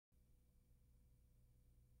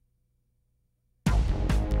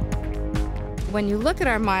When you look at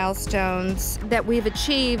our milestones that we've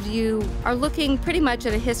achieved, you are looking pretty much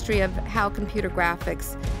at a history of how computer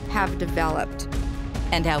graphics have developed.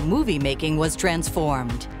 And how movie making was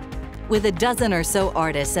transformed. With a dozen or so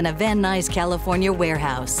artists in a Van Nuys, California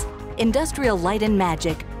warehouse, Industrial Light and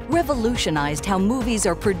Magic revolutionized how movies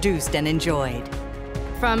are produced and enjoyed.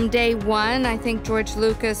 From day one, I think George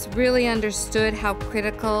Lucas really understood how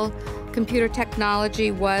critical computer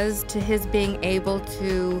technology was to his being able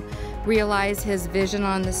to realize his vision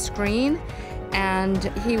on the screen. And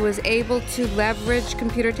he was able to leverage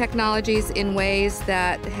computer technologies in ways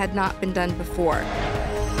that had not been done before.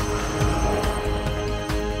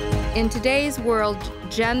 In today's world,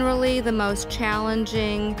 generally the most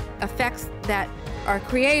challenging effects that are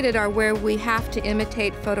created are where we have to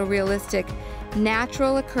imitate photorealistic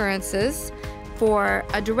natural occurrences. For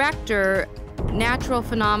a director, natural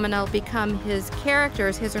phenomena become his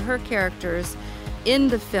characters, his or her characters, in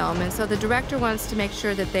the film. And so the director wants to make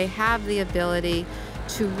sure that they have the ability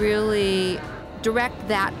to really direct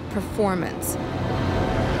that performance.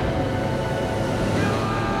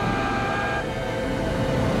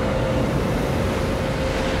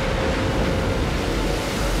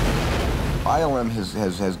 ILM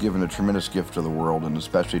has given a tremendous gift to the world, and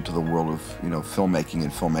especially to the world of filmmaking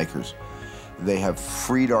and filmmakers. They have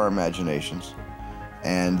freed our imaginations,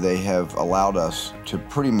 and they have allowed us to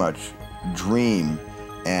pretty much dream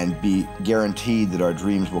and be guaranteed that our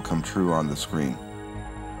dreams will come true on the screen.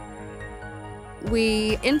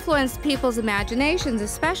 We influenced people's imaginations,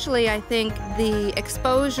 especially, I think, the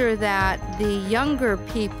exposure that the younger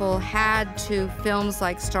people had to films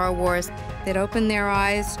like Star Wars. It opened their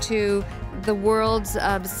eyes to the worlds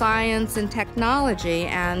of science and technology,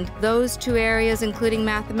 and those two areas, including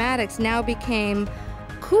mathematics, now became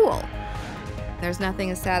cool. There's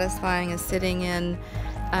nothing as satisfying as sitting in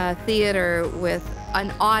a theater with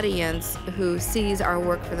an audience who sees our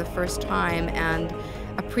work for the first time and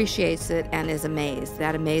appreciates it and is amazed.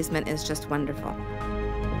 That amazement is just wonderful.